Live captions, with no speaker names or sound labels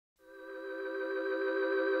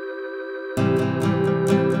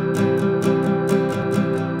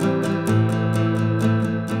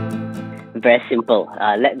Very simple.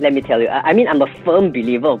 Let me tell you. I mean, I'm a firm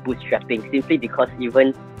believer of bootstrapping simply because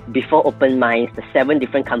even before Open Minds, the 7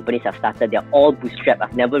 different companies I've started, they're all bootstrapped.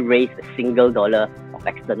 I've never raised a single dollar of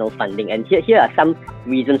external funding. And here are some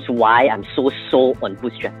reasons why I'm so sold on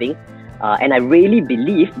bootstrapping. And I really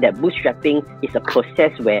believe that bootstrapping is a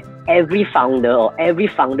process where every founder or every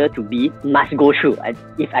founder to be must go through.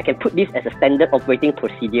 If I can put this as a standard operating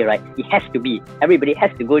procedure, right, it has to be. Everybody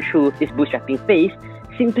has to go through this bootstrapping phase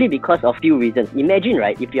simply because of few reasons. Imagine,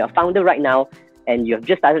 right, if you're a founder right now and you have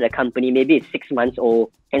just started a company, maybe it's 6 months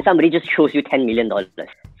old, and somebody just shows you $10 million.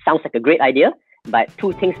 Sounds like a great idea, but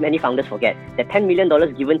 2 things many founders forget. That $10 million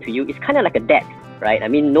given to you is kind of like a debt, right? I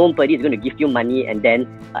mean, nobody is going to give you money and then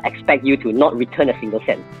expect you to not return a single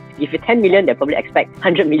cent. If you're 10 million, they probably expect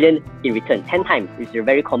 100 million in return, 10 times, which is a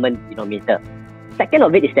very common denominator. Second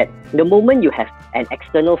of it is that the moment you have an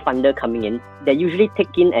external funder coming in, they usually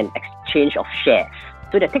take in an exchange of shares.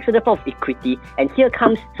 So that takes a certain form of equity, and here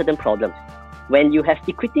comes certain problems. When you have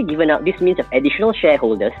equity given out, this means of additional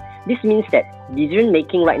shareholders. This means that decision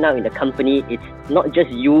making right now in the company, it's not just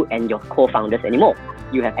you and your co-founders anymore.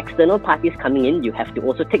 You have external parties coming in. You have to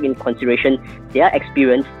also take into consideration their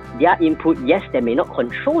experience, their input. Yes, they may not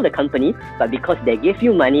control the company, but because they give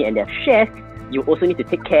you money and they have shares, you also need to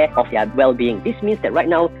take care of their well-being. This means that right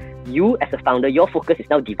now, you as a founder, your focus is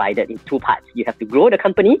now divided in 2 parts. You have to grow the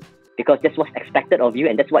company because that's what's expected of you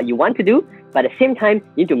and that's what you want to do. But at the same time,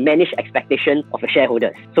 you need to manage expectation of the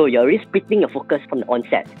shareholders. So you're already splitting your focus from the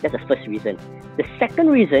onset. That's the first reason. The second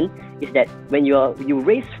reason is that when you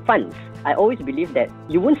raise funds, I always believe that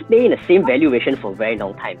you won't stay in the same valuation for a very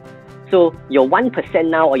long time. So your 1%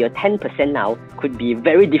 now or your 10% now could be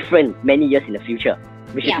very different many years in the future,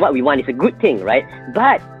 which is what we want. It's a good thing, right?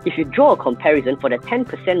 But if you draw a comparison for the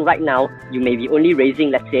 10% right now, you may be only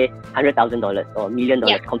raising, let's say, $100,000 or $1 million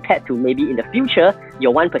compared to maybe in the future,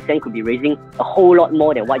 your 1% could be raising a whole lot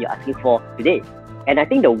more than what you're asking for today. And I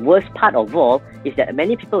think the worst part of all is that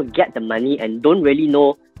many people get the money and don't really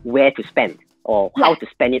know where to spend or how to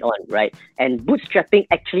spend it on, right? And bootstrapping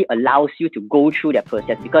actually allows you to go through that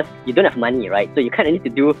process because you don't have money, right? So you kind of need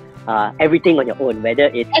to do everything on your own, whether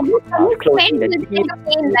it's closing the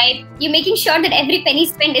deal, right? You're making sure that every penny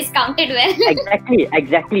spent is counted well.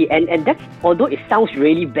 Exactly. And that's, although it sounds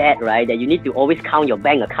really bad, right? That you need to always count your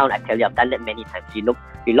bank account. I tell you, I've done that many times.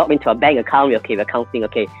 You log into a bank account, we're counting,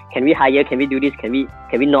 okay, can we hire, can we do this, can we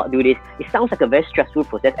not do this? It sounds like a very stressful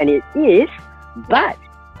process, and it is, but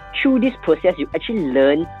through this process, you actually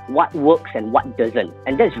learn what works and what doesn't.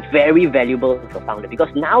 And that's very valuable for a founder because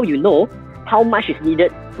now you know how much is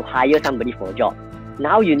needed to hire somebody for a job.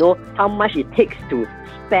 Now you know how much it takes to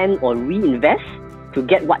spend or reinvest to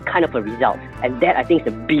get what kind of a result. And that, I think,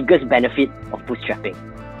 is the biggest benefit of bootstrapping.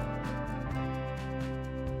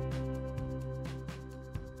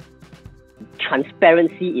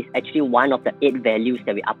 Transparency is actually one of the 8 values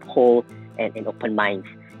that we uphold in Open Minds.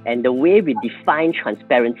 And the way we define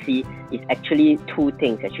transparency is actually 2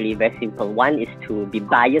 things, actually very simple. One is to be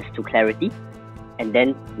biased to clarity. And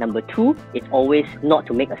then number 2 is always not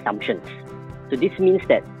to make assumptions. So this means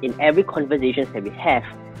that in every conversations that we have,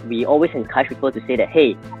 we always encourage people to say that,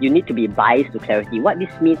 hey, you need to be biased to clarity. What this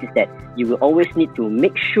means is that you will always need to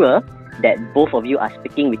make sure that both of you are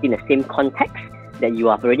speaking within the same context, that you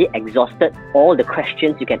have already exhausted all the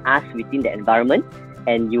questions you can ask within the environment,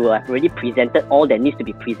 and you have already presented all that needs to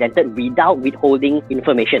be presented without withholding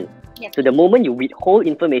information. So the moment you withhold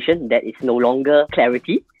information, that is no longer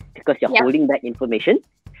clarity because you're holding back information.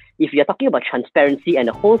 If you're talking about transparency and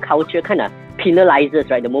the whole culture kind of penalizes,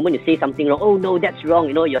 right? The moment you say something wrong, oh no, that's wrong,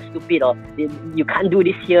 you're stupid, or you can't do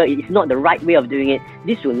this here, it's not the right way of doing it.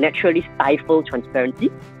 This will naturally stifle transparency.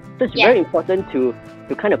 So it's very important to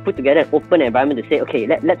kind of put together an open environment to say, okay,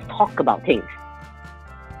 let's talk about things.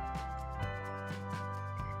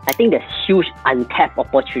 I think there's huge untapped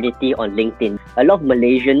opportunity on LinkedIn. A lot of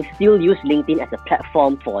Malaysians still use LinkedIn as a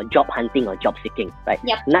platform for job hunting or job seeking, right?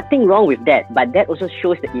 Nothing wrong with that, but that also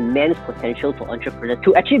shows the immense potential for entrepreneurs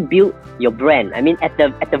to actually build your brand. I mean, at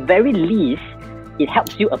the very least, it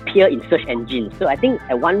helps you appear in search engines. So I think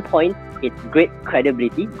at one point, it's great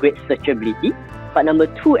credibility, great searchability. But number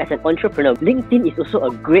 2, as an entrepreneur, LinkedIn is also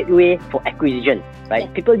a great way for acquisition,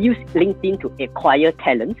 right? People use LinkedIn to acquire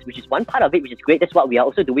talents, which is one part of it, which is great. That's what we are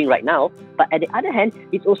also doing right now. But at the other hand,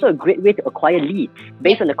 it's also a great way to acquire leads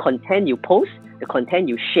based on the content you post, the content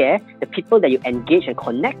you share, the people that you engage and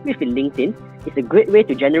connect with in LinkedIn. It's a great way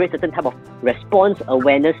to generate certain type of response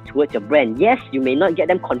awareness towards your brand. Yes, you may not get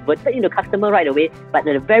them converted into customer right away, but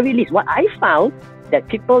at the very least, what I found that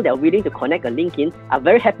people that are willing to connect on LinkedIn are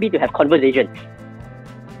very happy to have conversations.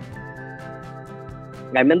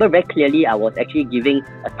 I remember very clearly I was actually giving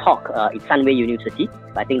a talk in Sunway University.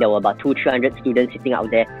 I think there were about 200-300 students sitting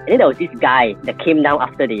out there. And then there was this guy that came down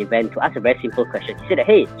after the event to ask a very simple question. He said,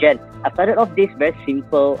 hey, Jen, I started off this very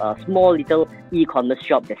simple, small little e-commerce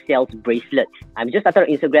shop that sells bracelets. I'm just started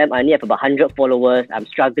on Instagram. I only have about 100 followers. I'm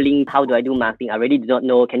struggling. How do I do marketing? I really do not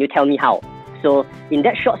know. Can you tell me how? So in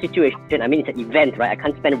that short situation, I mean, it's an event, right? I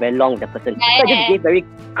can't spend very long with the person. So I just gave very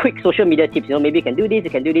quick social media tips. Maybe you can do this,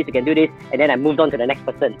 you can do this, you can do this. And then I moved on to the next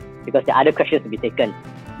person because there are other questions to be taken.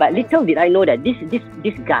 But little did I know that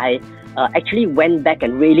this guy actually went back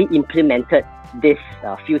and really implemented this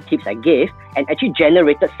few tips I gave and actually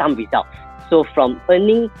generated some results. So from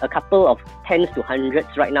earning a couple of tens to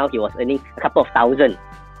hundreds, right now he was earning a couple of thousand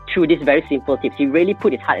through these very simple tips. He really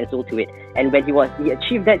put his heart and soul to it. And when he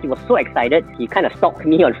achieved that, he was so excited. He kind of stalked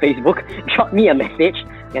me on Facebook, dropped me a message,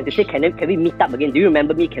 and to say, can we meet up again? Do you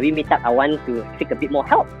remember me? Can we meet up? I want to seek a bit more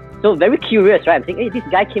help. So very curious, right? I'm saying, hey, this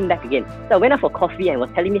guy came back again. So I went out for coffee and was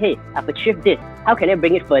telling me, hey, I've achieved this. How can I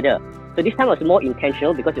bring it further? So this time was more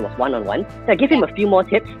intentional because it was one-on-one. So I gave him a few more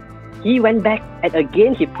tips. He went back and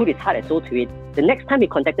again, he put his heart and soul to it. The next time he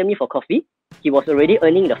contacted me for coffee, he was already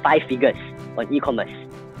earning the 5 figures on e-commerce.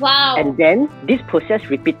 Wow. And then this process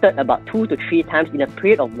repeated about 2 to 3 times in a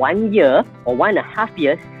period of 1 year or 1.5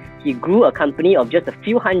 years. He grew a company of just a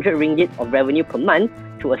few hundred ringgit of revenue per month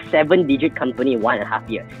to a 7-digit company in 1.5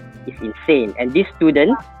 years. It's insane. And this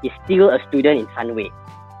student is still a student in Sunway.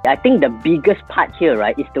 I think the biggest part here,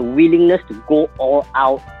 right, is the willingness to go all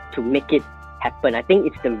out to make it happen. I think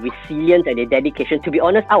it's the resilience and the dedication. To be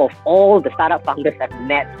honest, out of all the startup founders I've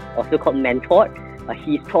met or so-called mentored,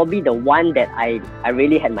 he's probably the one that I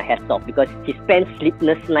really had my hats off because he spent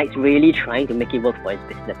sleepless nights really trying to make it work for his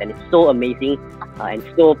business. And it's so amazing and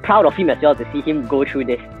so proud of him as well to see him go through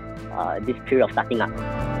this period of starting up.